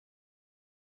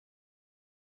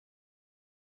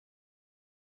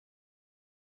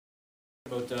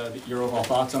About your overall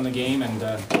thoughts on the game, and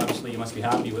obviously you must be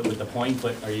happy with the point,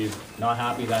 but are you not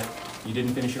happy that you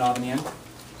didn't finish it off in the end?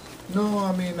 No,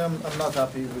 I mean I'm not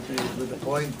happy with the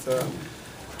point.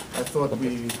 I thought we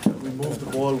moved the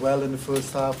ball well in the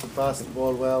first half. We passed the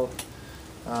ball well.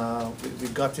 We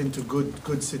got into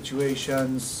good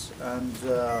situations, and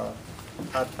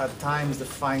at times the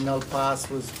final pass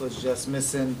was just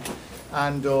missing,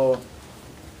 and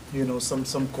you know,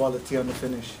 some quality on the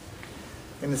finish.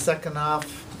 In the second half,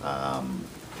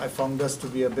 I found us to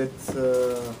be a bit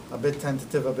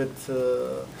tentative, a bit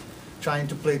trying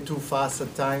to play too fast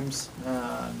at times,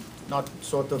 not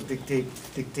sort of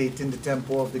dictating the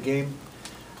tempo of the game.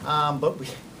 But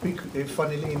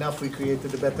funnily enough, we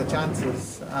created the better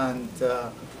chances, and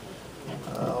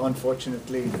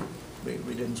unfortunately,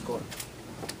 we didn't score.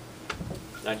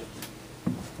 Nigel.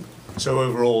 So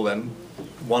overall then,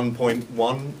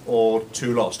 1.1 or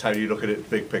 2 lost? How do you look at it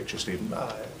big picture, Stephen?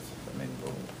 I mean,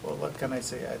 well, what can I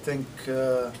say? I think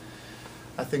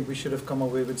we should have come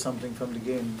away with something from the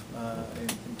game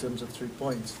in terms of 3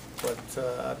 points.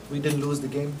 But we didn't lose the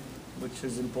game, which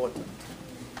is important.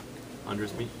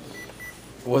 Andres, me?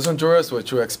 Was Honduras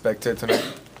what you expected tonight?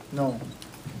 No.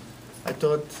 I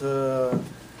thought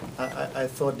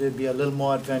they'd be a little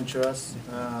more adventurous.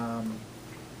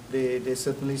 They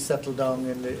certainly settled down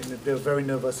they were very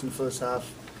nervous in the first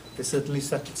half. They certainly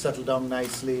settled down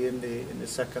nicely in the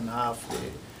second half.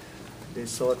 They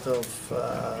sort of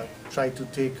tried to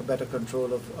take a better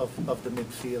control of the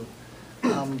midfield.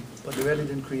 But they really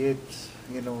didn't create,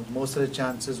 you know, most of the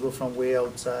chances were from way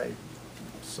outside.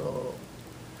 So,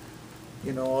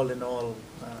 you know, all in all,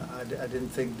 I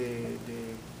didn't think they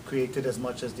created as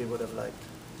much as they would have liked.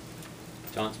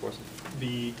 John Sporson.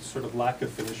 The sort of lack of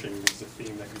finishing is a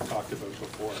theme that you talked about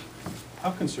before.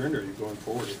 How concerned are you going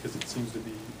forward? Because it seems to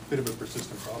be a bit of a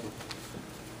persistent problem.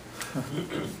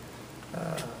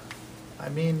 I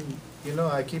mean, you know,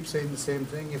 I keep saying the same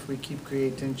thing. If we keep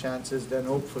creating chances, then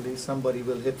hopefully somebody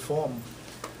will hit form.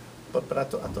 But I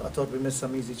thought we missed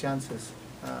some easy chances,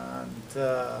 and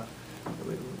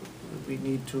we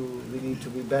need to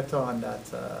be better on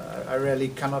that. I really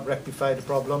cannot rectify the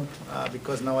problem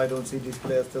because now I don't see these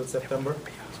players till September.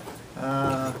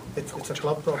 It's a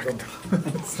club problem.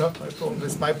 It's not my problem.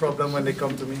 It's my problem when they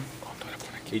come to me.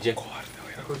 DJ.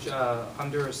 Coach,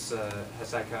 Honduras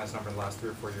has had Canada's number in the last 3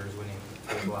 or 4 years, winning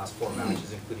 3 of the last 4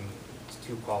 matches, including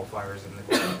 2 qualifiers in the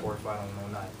quarterfinal in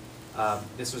 09.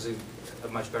 This was a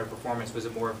much better performance. Was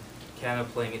it more Canada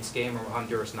playing its game, or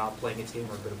Honduras not playing its game,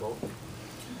 or a bit of both?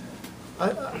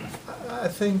 I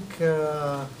think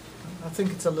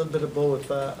it's a little bit of both.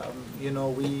 You know,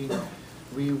 we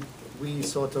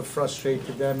sort of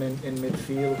frustrated them in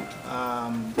midfield.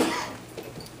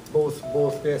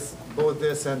 Both their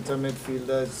center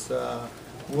midfielders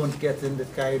won't get in the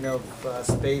kind of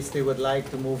space they would like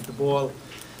to move the ball.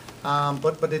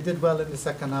 But they did well in the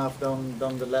second half down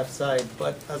the left side.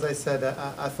 But as I said,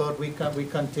 I thought we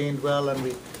contained well, and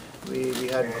we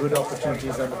had good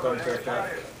opportunities on the counter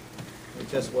attack. It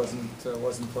just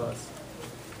wasn't for us.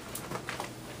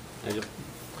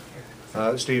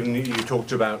 Stephen, you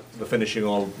talked about the finishing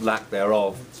or lack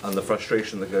thereof and the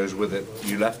frustration that goes with it.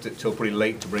 You left it till pretty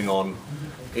late to bring on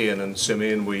Ian and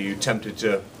Simeon. Were you tempted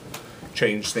to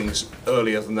change things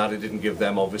earlier than that? It didn't give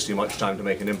them obviously much time to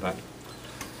make an impact.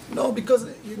 No, because,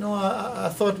 you know, I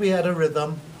thought we had a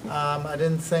rhythm. I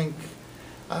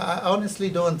honestly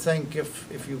don't think if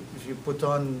you put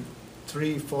on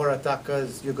 3, 4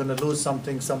 attackers, you're going to lose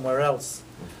something somewhere else.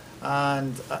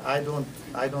 And I don't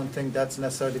think that's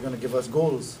necessarily going to give us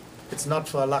goals. It's not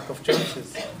for a lack of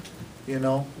chances, you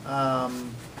know.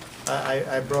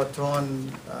 I brought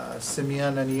on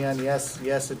Simeon and Ian.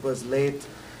 Yes, it was late,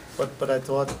 but I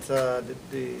thought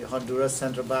the Honduras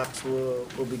centre backs were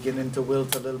beginning to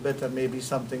wilt a little bit, and maybe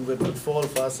something would fall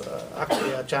for us.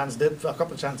 Actually, a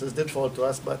couple of chances did fall to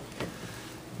us, but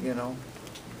you know,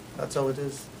 that's how it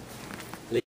is.